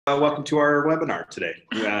Welcome to our webinar today.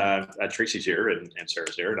 Tracy's here and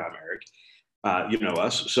Sarah's here, and I'm Eric. You know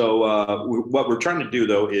us. So what we're trying to do,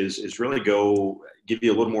 though, is really go give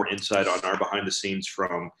you a little more insight on our behind the scenes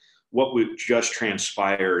from what we just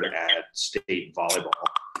transpired at state volleyball.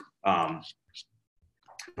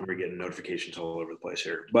 We're getting notifications all over the place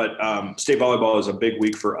here. But state volleyball is a big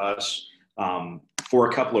week for us for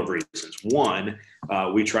a couple of reasons. One,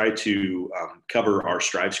 we try to cover our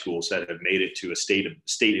Strive schools that have made it to a state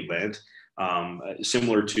event,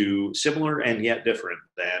 similar and yet different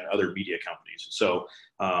than other media companies. So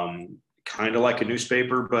kind of like a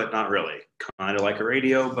newspaper, but not really. Kind of like a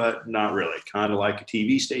radio, but not really. Kind of like a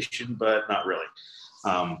TV station, but not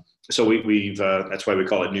really. So we've that's why we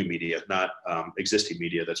call it new media, not existing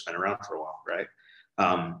media that's been around for a while, right?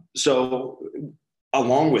 So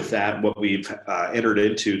along with that, what we've entered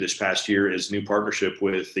into this past year is new partnership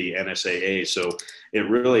with the NSAA. So it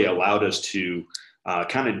really allowed us to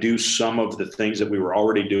kind of do some of the things that we were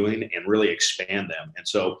already doing and really expand them. And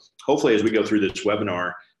so hopefully as we go through this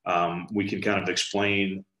webinar, we can kind of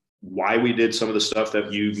explain why we did some of the stuff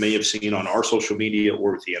that you may have seen on our social media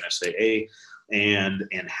or with the NSAA, and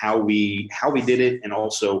how we did it, and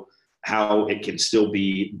also how it can still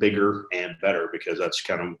be bigger and better, because that's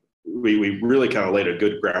kind of we really kind of laid a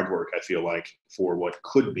good groundwork, I feel like, for what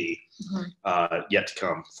could be yet to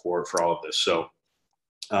come for all of this. So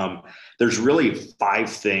there's really 5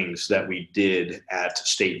 things that we did at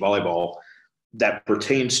state volleyball that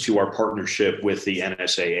pertains to our partnership with the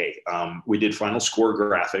NSAA. We did final score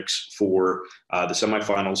graphics for the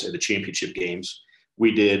semifinals and the championship games.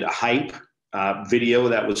 We did a hype video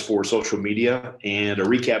that was for social media, and a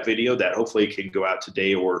recap video that hopefully can go out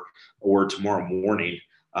today or tomorrow morning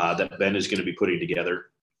that Ben is going to be putting together.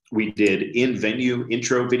 We did in-venue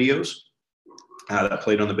intro videos that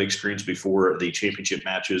played on the big screens before the championship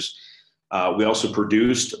matches. We also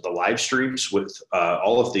produced the live streams with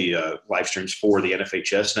all of the live streams for the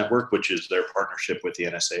NFHS network, which is their partnership with the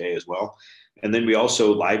NSAA as well. And then we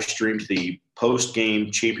also live streamed the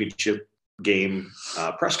post-game championship game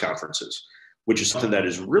press conferences, which is something that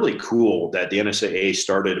is really cool that the NSAA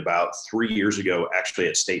started about 3 years ago, actually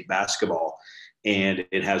at state basketball. And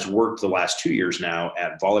it has worked the last 2 years now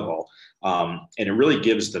at volleyball. And it really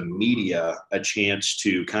gives the media a chance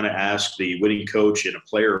to kind of ask the winning coach and a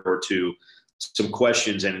player or two some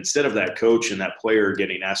questions. And instead of that coach and that player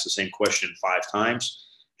getting asked the same question 5 times,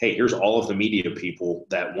 hey, here's all of the media people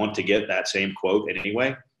that want to get that same quote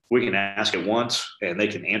anyway. We can ask it once and they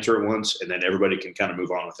can answer it once, and then everybody can kind of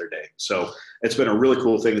move on with their day. So it's been a really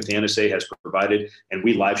cool thing that the NSA has provided, and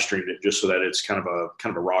we live streamed it just so that it's kind of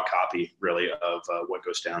a raw copy, really, of what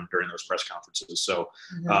goes down during those press conferences. So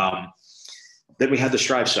then we had the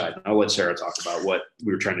Strive side. I'll let Sarah talk about what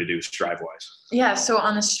we were trying to do Strive-wise. Yeah, so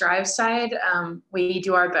on the Strive side, we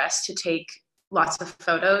do our best to take lots of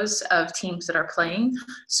photos of teams that are playing.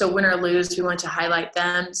 So win or lose, we want to highlight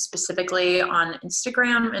them specifically on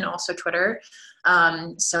Instagram and also Twitter.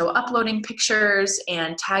 So uploading pictures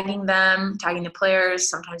and tagging them, tagging the players.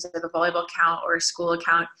 Sometimes they have a volleyball account or a school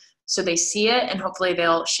account, so they see it, and hopefully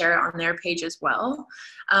they'll share it on their page as well.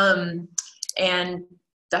 And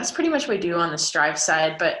that's pretty much what we do on the Strive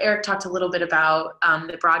side. But Eric talked a little bit about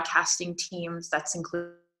the broadcasting teams. That's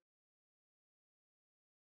included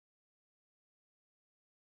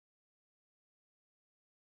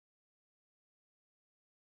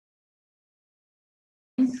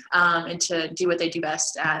and to do what they do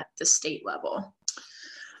best at the state level.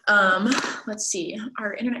 Let's see,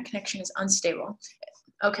 our internet connection is unstable.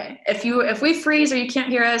 Okay, if we freeze or you can't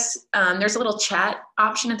hear us, there's a little chat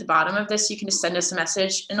option at the bottom of this. You can just send us a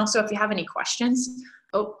message. And also if you have any questions,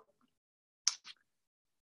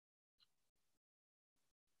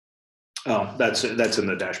 that's in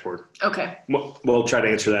the dashboard. Okay. We'll try to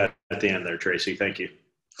answer that at the end there, Tracy. Thank you.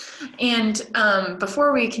 And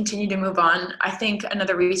before we continue to move on, I think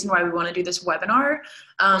another reason why we want to do this webinar,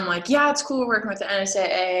 it's cool working with the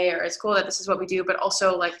NSAA, or it's cool that this is what we do, but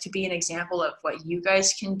also like to be an example of what you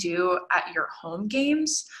guys can do at your home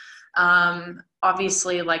games.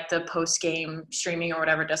 Obviously, like the post-game streaming or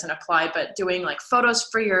whatever doesn't apply, but doing like photos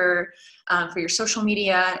for your social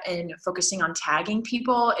media and focusing on tagging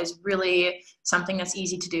people is really something that's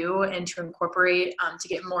easy to do and to incorporate to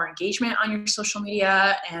get more engagement on your social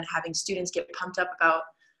media, and having students get pumped up about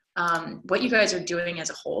what you guys are doing as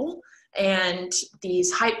a whole. And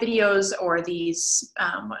these hype videos or these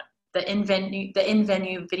the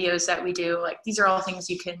in-venue videos that we do, like these are all things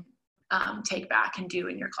you can take back and do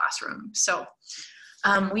in your classroom. So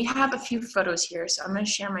we have a few photos here, so I'm going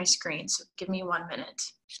to share my screen. So give me 1 minute.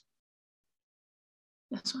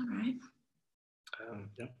 This one, right?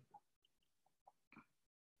 Yep.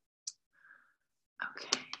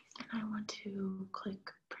 want to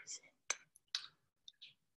click present.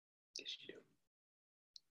 Yes, you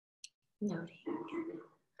do. Noting.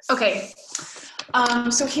 Okay.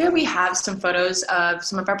 So here we have some photos of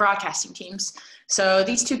some of our broadcasting teams. So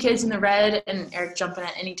these two kids in the red, and Eric, jump in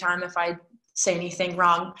at any time if I say anything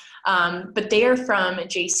wrong, but they are from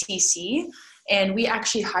JCC, and we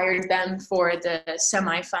actually hired them for the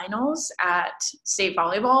semifinals at state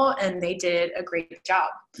volleyball, and they did a great job.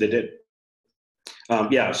 They did.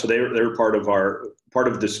 Yeah, so they were part of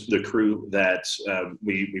the crew that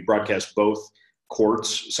we broadcast both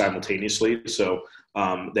courts simultaneously. So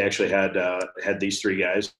they actually had these three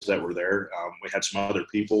guys that were there. We had some other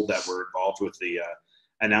people that were involved with the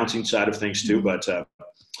announcing side of things too, but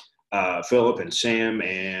Philip and Sam,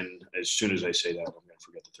 and as soon as I say that, I'm going to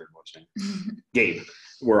forget the third one's name. Gabe,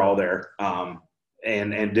 were all there.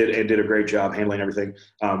 And did a great job handling everything.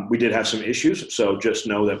 We did have some issues, so just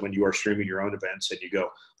know that when you are streaming your own events and you go,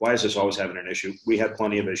 why is this always having an issue? We had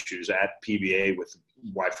plenty of issues at PBA with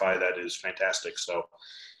Wi-Fi that is fantastic. So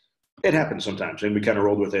it happens sometimes, and we kind of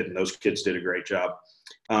rolled with it, and those kids did a great job.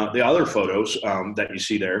 The other photos that you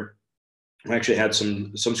see there, we actually had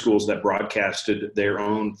some schools that broadcasted their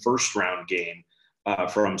own first round game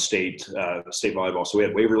from state volleyball. So we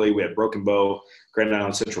had Waverly, we had Broken Bow, Grand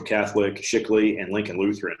Island Central Catholic, Shickley, and Lincoln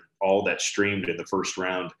Lutheran, all that streamed in the first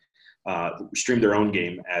round, streamed their own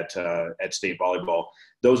game at state volleyball.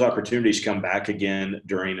 Those opportunities come back again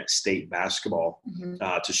during state basketball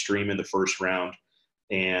to stream in the first round.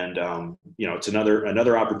 And, it's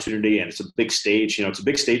another opportunity, and it's a big stage. It's a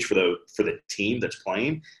big stage for the team that's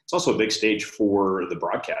playing. It's also a big stage for the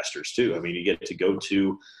broadcasters too. I mean, you get to go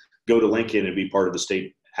to Lincoln and be part of the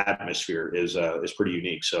state atmosphere is pretty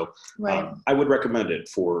unique. So right. I would recommend it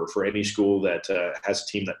for any school that has a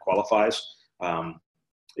team that qualifies.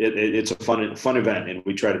 It's a fun event, and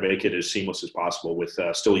we try to make it as seamless as possible with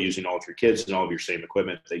still using all of your kids and all of your same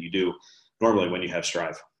equipment that you do normally when you have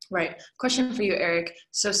Strive. Right. Question for you, Eric.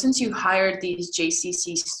 So since you hired these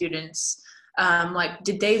JCC students,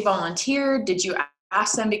 did they volunteer? Did you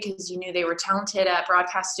ask them because you knew they were talented at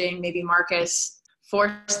broadcasting? Maybe Marcus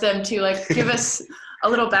forced them to give us a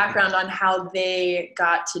little background on how they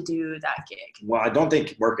got to do that gig. Well, I don't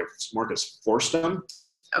think Marcus forced them.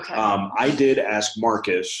 Okay. I did ask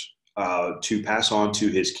Marcus to pass on to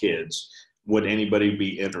his kids, would anybody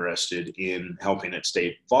be interested in helping at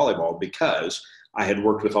state volleyball, because I had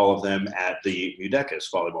worked with all of them at the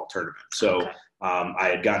Udecas volleyball tournament. So okay. I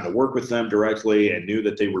had gotten to work with them directly and knew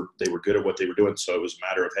that they were good at what they were doing. So it was a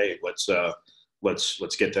matter of, hey,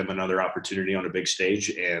 let's get them another opportunity on a big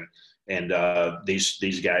stage. And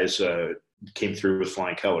these guys came through with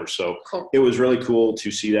flying colors. So cool. It was really cool to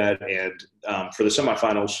see that. And for the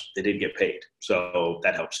semifinals, they did get paid. So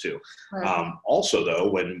that helps too. Right. Also though,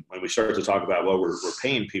 when we started to talk about, well, we're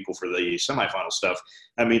paying people for the semifinal stuff,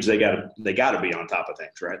 that means they gotta be on top of things,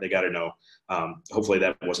 right? They gotta know, hopefully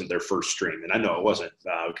that wasn't their first stream. And I know it wasn't,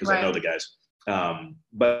 because right. I know the guys.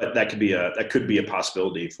 But that could be a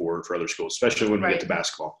possibility for other schools, especially when we right. get to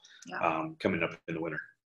basketball, yeah. Coming up in the winter.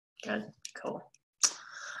 Good. Cool.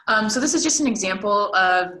 So this is just an example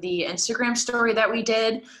of the Instagram story that we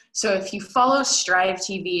did. So if you follow Strive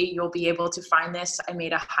TV, you'll be able to find this. I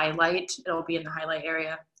made a highlight. It'll be in the highlight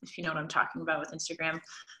area, if you know what I'm talking about with Instagram.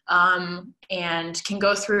 And can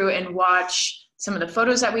go through and watch some of the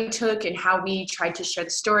photos that we took and how we tried to share the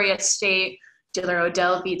story at state. Diller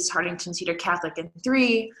Odell beats Hartington Cedar Catholic in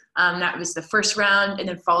 3. That was the first round, and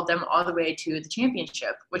then followed them all the way to the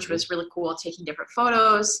championship, which was really cool, taking different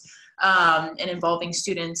photos and involving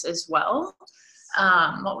students as well.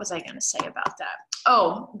 What was I going to say about that?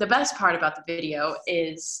 Oh, the best part about the video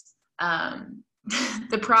is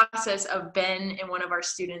the process of Ben and one of our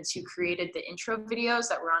students who created the intro videos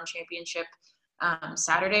that were on championship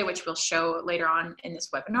Saturday, which we'll show later on in this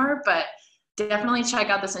webinar. But definitely check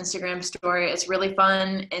out this Instagram story. It's really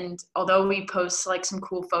fun. And although we post some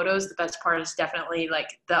cool photos, the best part is definitely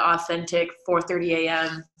the authentic 4:30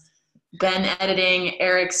 a.m. Ben editing,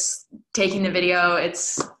 Eric's taking the video.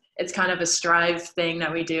 It's kind of a Strive thing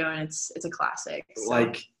that we do, and it's a classic.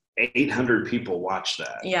 So. 800 people watched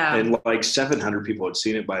that. Yeah. And 700 people had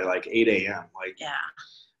seen it by 8 a.m. Yeah.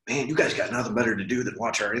 Man, you guys got nothing better to do than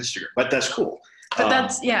watch our Instagram. But that's cool. But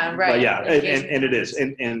that's right. But yeah, and it is,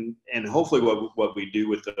 and hopefully what we do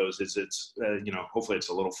with those is it's hopefully it's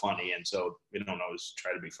a little funny, and so we don't always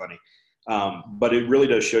try to be funny, but it really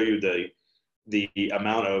does show you the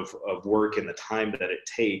amount of work and the time that it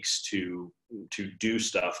takes to do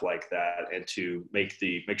stuff like that, and to make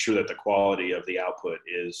sure that the quality of the output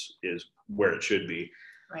is where it should be.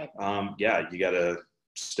 Right. Yeah, you got to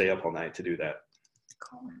stay up all night to do that.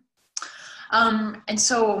 Cool. And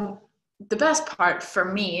so the best part for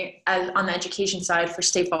me on the education side for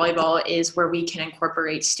state volleyball is where we can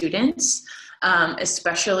incorporate students,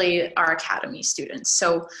 especially our academy students.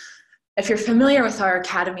 So if you're familiar with our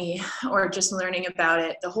academy or just learning about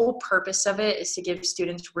it, the whole purpose of it is to give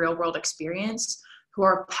students real world experience who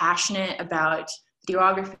are passionate about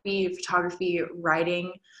videography, photography,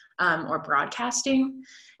 writing, or broadcasting.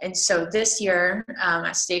 And so this year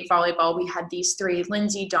at state volleyball, we had these three,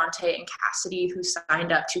 Lindsay, Dante, and Cassidy, who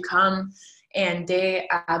signed up to come, and they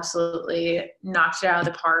absolutely knocked it out of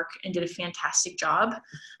the park and did a fantastic job.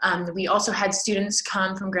 We also had students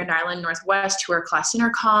come from Grand Island Northwest who are class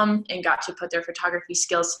intercom and got to put their photography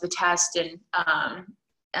skills to the test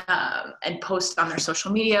and post on their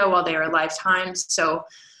social media while they are live times. So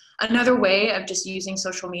another way of just using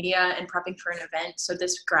social media and prepping for an event. So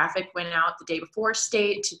this graphic went out the day before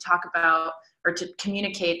state to talk about or to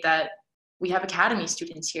communicate that we have academy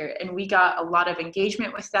students here, and we got a lot of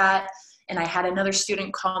engagement with that. And I had another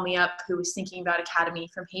student call me up who was thinking about academy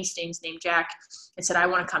from Hastings named Jack and said, I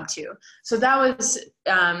want to come too. So that was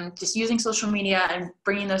just using social media and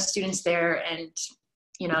bringing those students there and,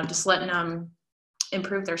 you know, just letting them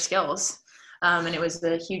improve their skills. And it was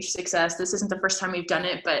a huge success. This isn't the first time we've done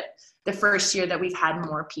it, but the first year that we've had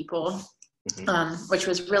more people, which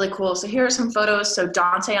was really cool. So here are some photos. So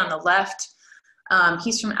Dante on the left,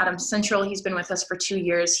 he's from Adams Central. He's been with us for 2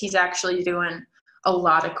 years. He's actually doing a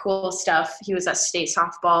lot of cool stuff. He was at state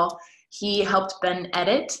softball. He helped Ben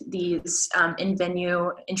edit these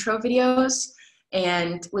in-venue intro videos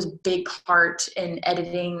and was a big part in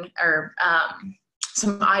editing or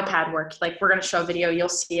some iPad work. Like, we're going to show a video, you'll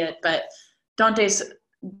see it, but Dante's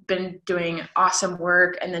been doing awesome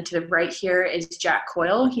work. And then to the right here is Jack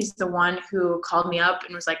Coyle. He's the one who called me up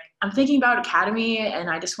and was like, I'm thinking about academy and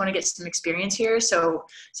I just want to get some experience here. So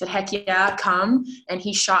I said, heck yeah, come. And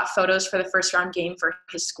he shot photos for the first round game for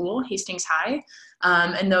his school, Hastings High.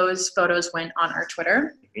 And those photos went on our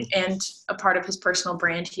Twitter. And a part of his personal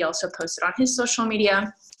brand, he also posted on his social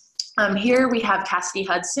media. Here we have Cassidy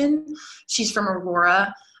Hudson. She's from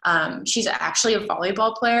Aurora. She's actually a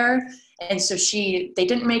volleyball player. And so they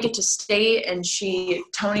didn't make it to state, and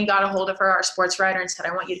Tony got a hold of her, our sports writer, and said,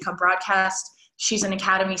 I want you to come broadcast. She's an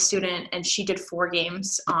academy student, and she did 4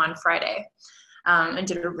 games on Friday and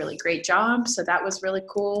did a really great job. So that was really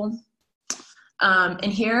cool.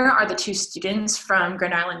 And here are the 2 students from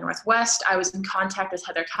Grand Island Northwest. I was in contact with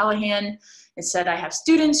Heather Callahan and said, I have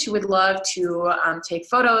students who would love to take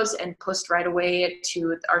photos and post right away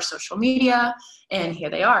to our social media. And here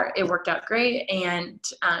they are. It worked out great. And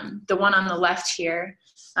the one on the left here,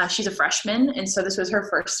 she's a freshman. And so this was her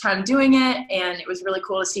first time doing it. And it was really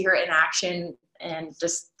cool to see her in action and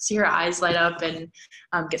just see her eyes light up and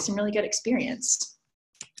get some really good experience.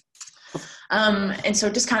 And so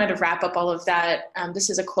just kind of to wrap up all of that, this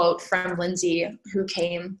is a quote from Lindsay, who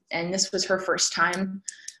came, and this was her first time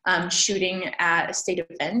shooting at a state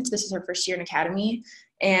event. This is her first year in academy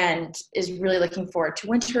and is really looking forward to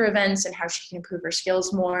winter events and how she can improve her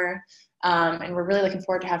skills more. And we're really looking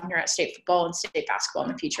forward to having her at state football and state basketball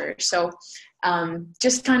in the future. So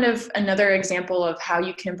just kind of another example of how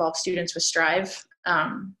you can involve students with Strive.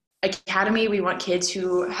 Academy, we want kids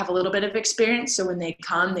who have a little bit of experience, so when they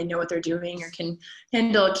come, they know what they're doing or can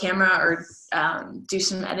handle a camera or do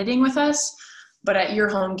some editing with us. But at your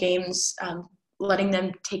home games, letting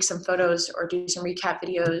them take some photos or do some recap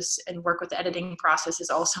videos and work with the editing process is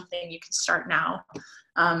all something you can start now.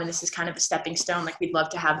 And this is kind of a stepping stone. Like, we'd love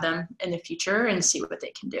to have them in the future and see what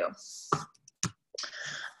they can do.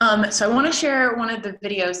 So I want to share one of the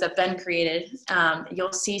videos that Ben created.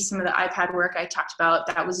 You'll see some of the iPad work I talked about.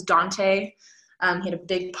 That was Dante. He had a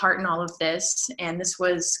big part in all of this. And this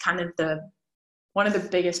was kind of one of the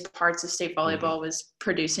biggest parts of state volleyball was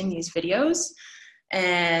producing these videos.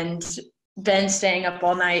 And Ben staying up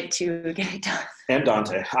all night to get it done. And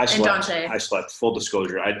Dante. I slept, full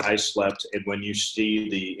disclosure. I slept, and when you see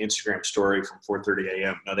the Instagram story from 4:30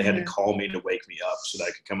 a.m., they had to call me to wake me up so that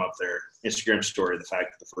I could come up there. Instagram story, the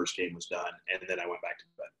fact that the first game was done, and then I went back to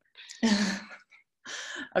bed.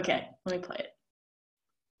 Okay, let me play it.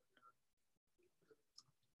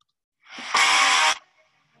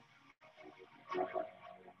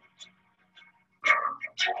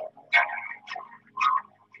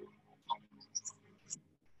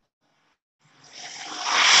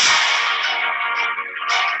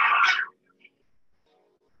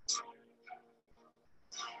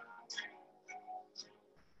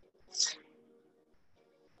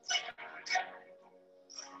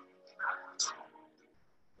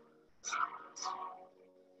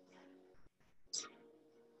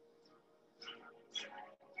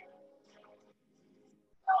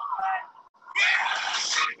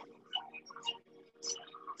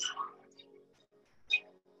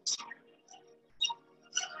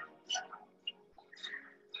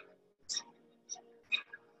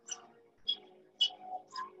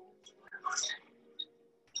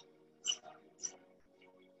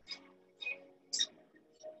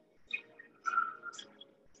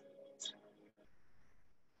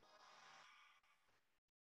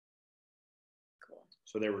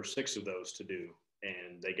 So there were 6 of those to do,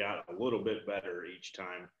 and they got a little bit better each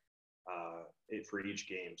time for each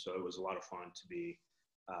game. So it was a lot of fun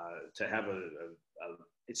to have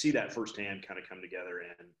see that firsthand kind of come together.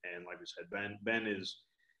 And like we said,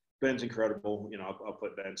 Ben's incredible. You know, I'll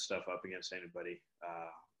put Ben's stuff up against anybody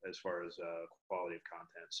as far as quality of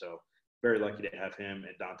content. So very lucky to have him,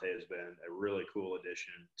 and Dante has been a really cool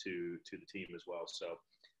addition to the team as well. So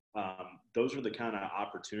those are the kind of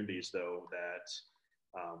opportunities, though, that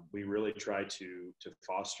we really try to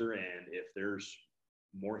foster. And if there's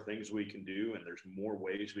more things we can do, and there's more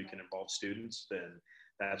ways we can involve students, then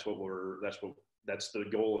that's the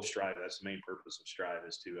goal of Strive. That's the main purpose of Strive,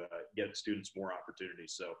 is to get students more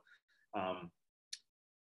opportunities. So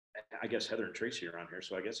I guess Heather and Tracy are on here.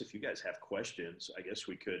 So I guess if you guys have questions, I guess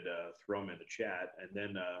we could throw them in the chat. And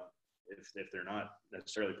then if they're not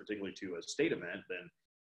necessarily particularly to a state event, then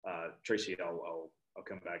Tracy, I'll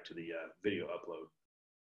come back to the video upload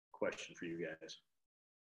question for you guys.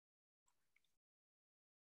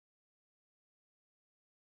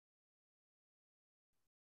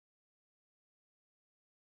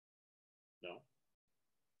 No?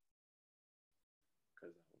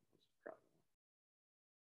 Because that was a problem.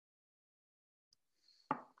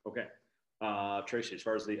 Okay. Tracy, as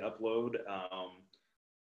far as the upload,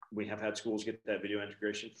 we have had schools get that video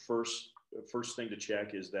integration. First thing to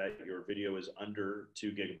check is that your video is under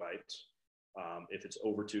 2 gigabytes. If it's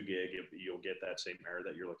over 2 gig, you'll get that same error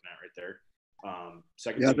that you're looking at right there.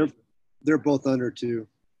 Second, they're both under 2.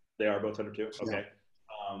 They are both under 2. Okay.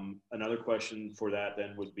 Yeah. Another question for that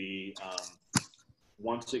then would be,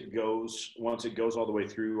 once it goes all the way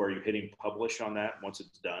through, are you hitting publish on that once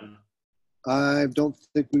it's done? I don't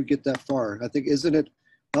think we get that far. I think, isn't it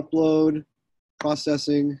upload,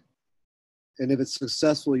 processing, and if it's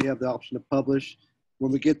successful, you have the option to publish.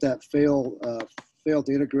 When we get that fail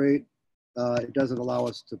to integrate, it doesn't allow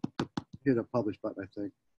us to hit a publish button, I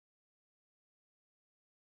think.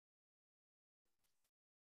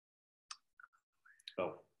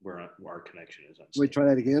 Oh, our connection is unstable. Wait, try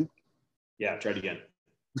that again? Yeah, try it again.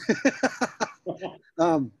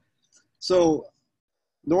 So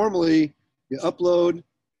normally you upload,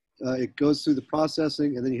 it goes through the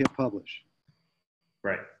processing, and then you hit publish.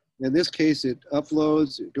 Right. In this case, it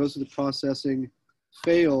uploads, it goes through the processing,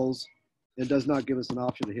 fails, and does not give us an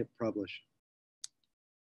option to hit publish.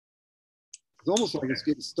 It's almost like it's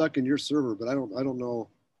getting stuck in your server, but I don't know.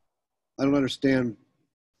 I don't understand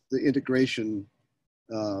the integration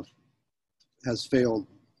has failed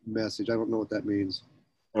message. I don't know what that means.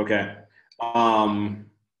 Okay.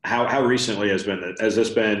 How recently has this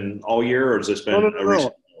been all year, or has this been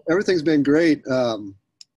No. Everything's been great.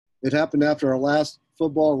 It happened after our last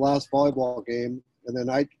football and last volleyball game, and then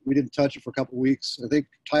we didn't touch it for a couple of weeks. I think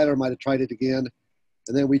Tyler might have tried it again,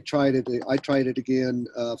 and then I tried it again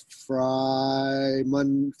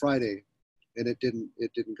Friday, and it didn't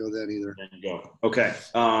go then either. Didn't go. Okay.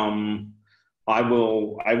 I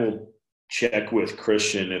will check with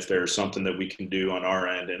Christian if there's something that we can do on our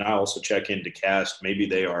end, and I also check into Cast. Maybe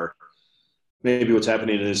what's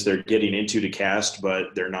happening is they're getting into the Cast,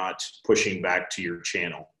 but they're not pushing back to your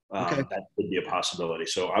channel. Okay. That could be a possibility.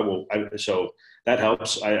 So so that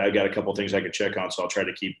helps. I got a couple things I could check on, so I'll try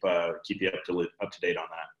to keep you up to date on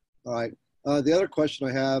that. All right. The other question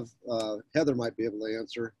I have, Heather might be able to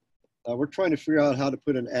answer. We're trying to figure out how to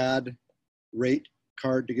put an ad rate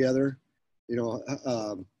card together. You know,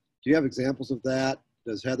 do you have examples of that?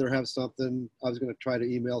 Does Heather have something? I was going to try to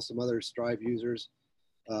email some other Strive users.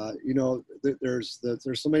 You know, there's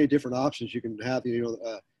so many different options you can have. You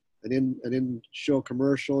know, an in-show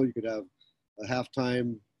commercial. You could have a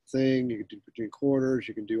halftime thing. You could do between quarters.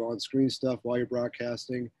 You can do on-screen stuff while you're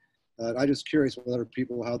broadcasting. I'm just curious with other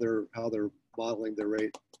people how they're modeling their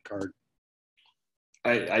rate card.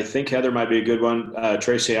 I think Heather might be a good one.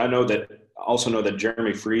 Tracy, I know that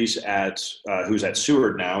Jeremy Fries who's at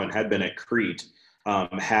Seward now and had been at Crete,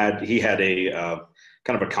 had a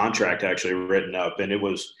kind of a contract actually written up, and it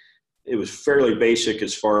was fairly basic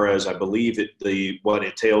as far as, I believe what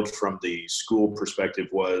entailed from the school perspective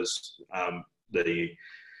was the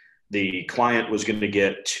client was going to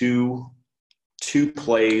get two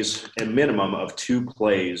plays, a minimum of 2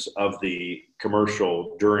 plays of the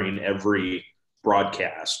commercial during every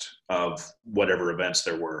broadcast of whatever events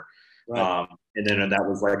there were. Right. And then that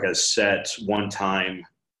was like a set one-time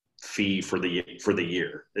fee for the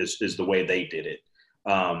year is the way they did it.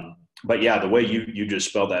 But yeah, the way you just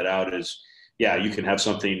spelled that out is, yeah, you can have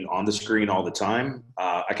something on the screen all the time.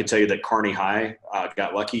 I can tell you that Kearney High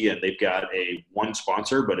got lucky, and they've got one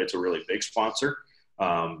sponsor, but it's a really big sponsor.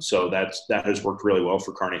 So that has worked really well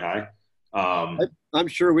for Kearney High. I'm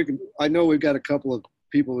sure we can. I know we've got a couple of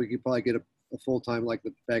people, we could probably get a full-time, like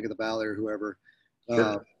the Bank of the Valley or whoever,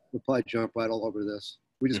 Sure. we'll probably jump right all over this.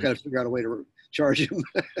 We just got to figure out a way to charge him.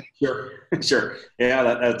 Sure, sure. Yeah,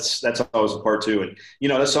 that's always a part too, and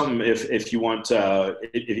that's something. If you want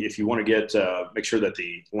if you want to get make sure that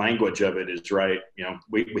the language of it is right.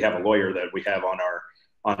 We have a lawyer that we have on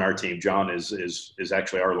our team. John is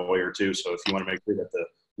actually our lawyer too. So if you want to make sure that the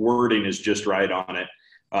wording is just right on it,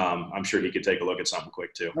 I'm sure he could take a look at something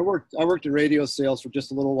quick too. I worked in radio sales for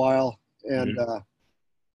just a little while, and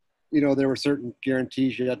there were certain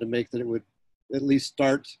guarantees you had to make that it would at least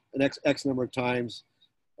start an X number of times.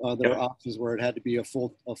 There were options where it had to be a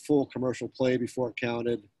full commercial play before it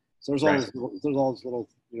counted. So there's all those little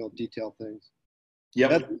detail things.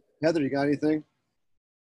 Yep. Heather, you got anything?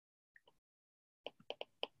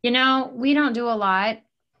 We don't do a lot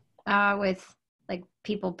with like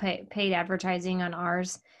people paid advertising on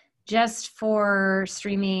ours. Just for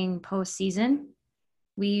streaming postseason,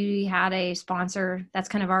 we had a sponsor. That's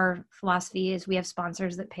kind of our philosophy, is we have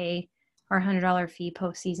sponsors that pay our $100 fee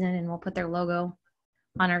postseason, and we'll put their logo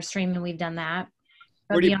on our stream, and we've done that.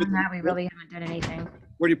 But beyond that, we really haven't done anything.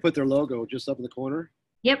 Where do you put their logo? Just up in the corner?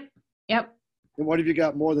 Yep. And what if you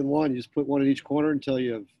got more than one? You just put one in each corner until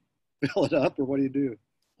you fill it up, or what do you do?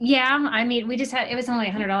 Yeah, I mean, it was only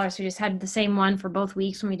 $100. We just had the same one for both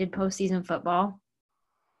weeks when we did postseason football.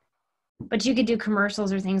 But you could do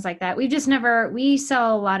commercials or things like that. We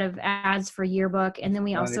sell a lot of ads for yearbook, and then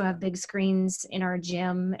we also have big screens in our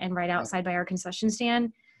gym and right outside by our concession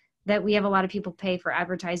stand that we have a lot of people pay for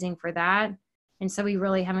advertising for that. And so we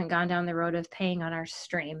really haven't gone down the road of paying on our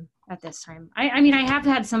stream at this time. I mean, I have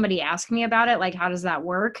had somebody ask me about it, like, how does that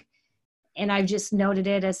work? And I've just noted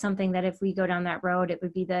it as something that if we go down that road, they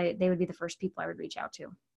would be the first people I would reach out to.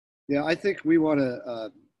 Yeah, I think we want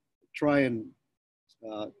to try and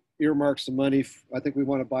earmark some money. I think we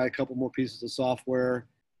want to buy a couple more pieces of software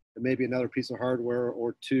and maybe another piece of hardware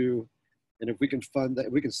or two. And if we can fund that,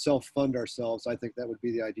 if we can self-fund ourselves, I think that would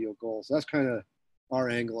be the ideal goal. So that's kind of our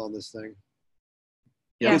angle on this thing.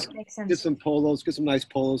 Yeah, makes sense. Get some polos, get some nice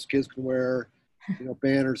polos kids can wear,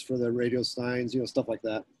 banners for the radio signs, stuff like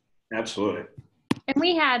that. Absolutely. And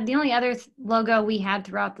we had the only other logo we had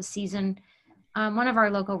throughout the season. One of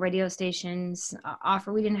our local radio stations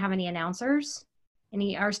we didn't have any announcers.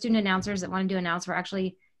 Our student announcers that wanted to announce were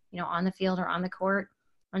actually, on the field or on the court.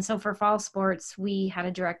 And so for fall sports, we had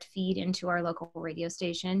a direct feed into our local radio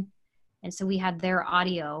station. And so we had their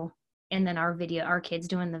audio and then our video, our kids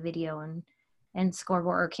doing the video and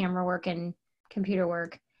scoreboard or camera work and computer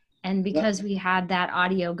work. And because we had that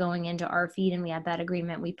audio going into our feed and we had that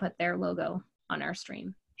agreement, we put their logo on our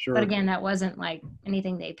stream. Sure. But again, that wasn't like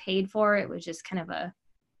anything they paid for. It was just kind of a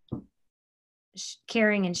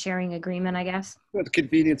caring and sharing agreement, I guess. But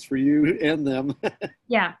convenience for you and them.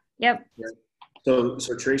 Yeah. Yep. So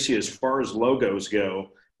Tracy, as far as logos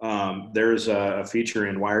go, there's a feature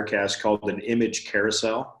in Wirecast called an image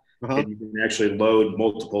carousel. And you can actually load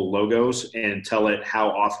multiple logos and tell it how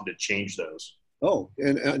often to change those. Oh,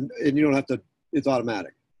 and you don't have to, it's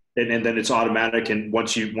automatic. And then it's automatic. And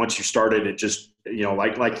once you start it, it just,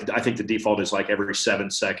 like I think the default is like every 7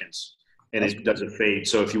 seconds, and it doesn't fade.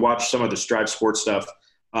 So if you watch some of the Strive Sports stuff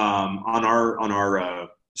on our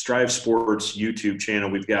Strive Sports YouTube channel,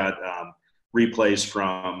 we've got replays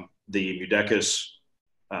from the Mudecas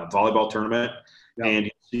volleyball tournament. Yep. And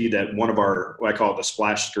you see that one of what I call it the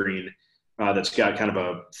splash screen, that's got kind of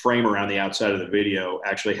a frame around the outside of the video,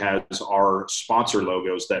 actually has our sponsor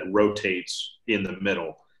logos that rotates in the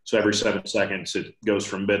middle. So every 7 seconds, it goes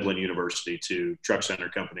from Midland University to Truck Center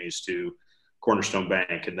Companies to Cornerstone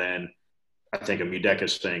Bank, and then I think a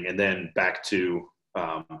Mudecas thing, and then back to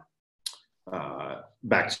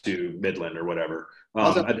Midland or whatever.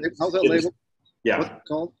 How's that labeled? Yeah. What's it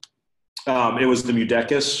called? It was the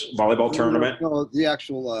Mudecas volleyball tournament. No, the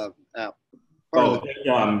actual app.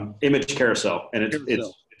 Image carousel, and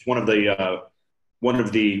it's one of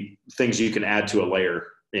the things you can add to a layer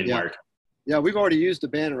in Wirecast. Yeah, we've already used the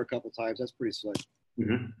banner a couple times. That's pretty slick.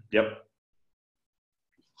 Mm-hmm. Yep.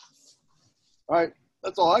 All right,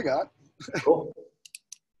 that's all I got. Cool.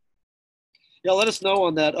 Yeah, let us know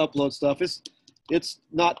on that upload stuff. It's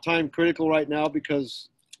not time critical right now because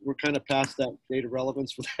we're kind of past that date of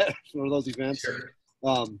relevance for those events. Sure.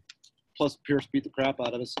 Plus, Pierce beat the crap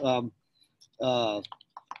out of us.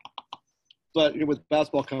 But with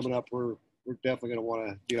basketball coming up, we're definitely going to want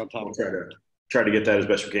to be on top of it. Try to get that as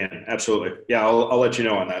best we can. Absolutely. Yeah, I'll let you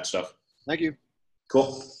know on that stuff. Thank you.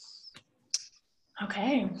 Cool.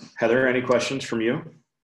 Okay. Heather, any questions from you?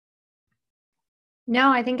 No,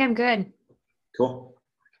 I think I'm good. Cool.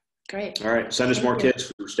 Great. All right. Send us more kids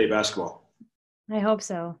for state basketball. I hope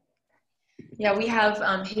so. Yeah, we have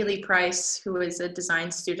Haley Price, who is a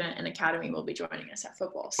design student in Academy, will be joining us at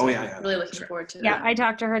football. So yeah. really looking forward to that. Yeah, I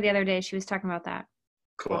talked to her the other day. She was talking about that.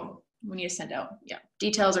 Cool. We need to send out. Yeah,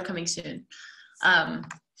 details are coming soon.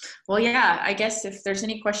 Well, yeah, I guess if there's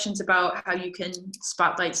any questions about how you can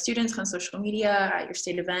spotlight students on social media at your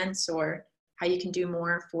state events, or how you can do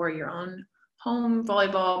more for your own home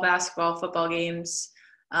volleyball, basketball, football games,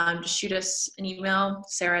 just shoot us an email,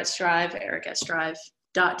 Sarah at Strive, Eric at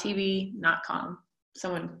Strive.tv, not com.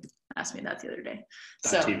 Someone asked me that the other day.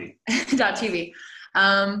 .tv. .tv.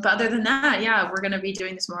 But other than that, yeah, we're going to be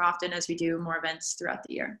doing this more often as we do more events throughout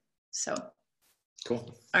the year. So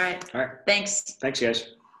Cool. all right. All right. Thanks. Thanks,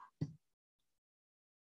 guys.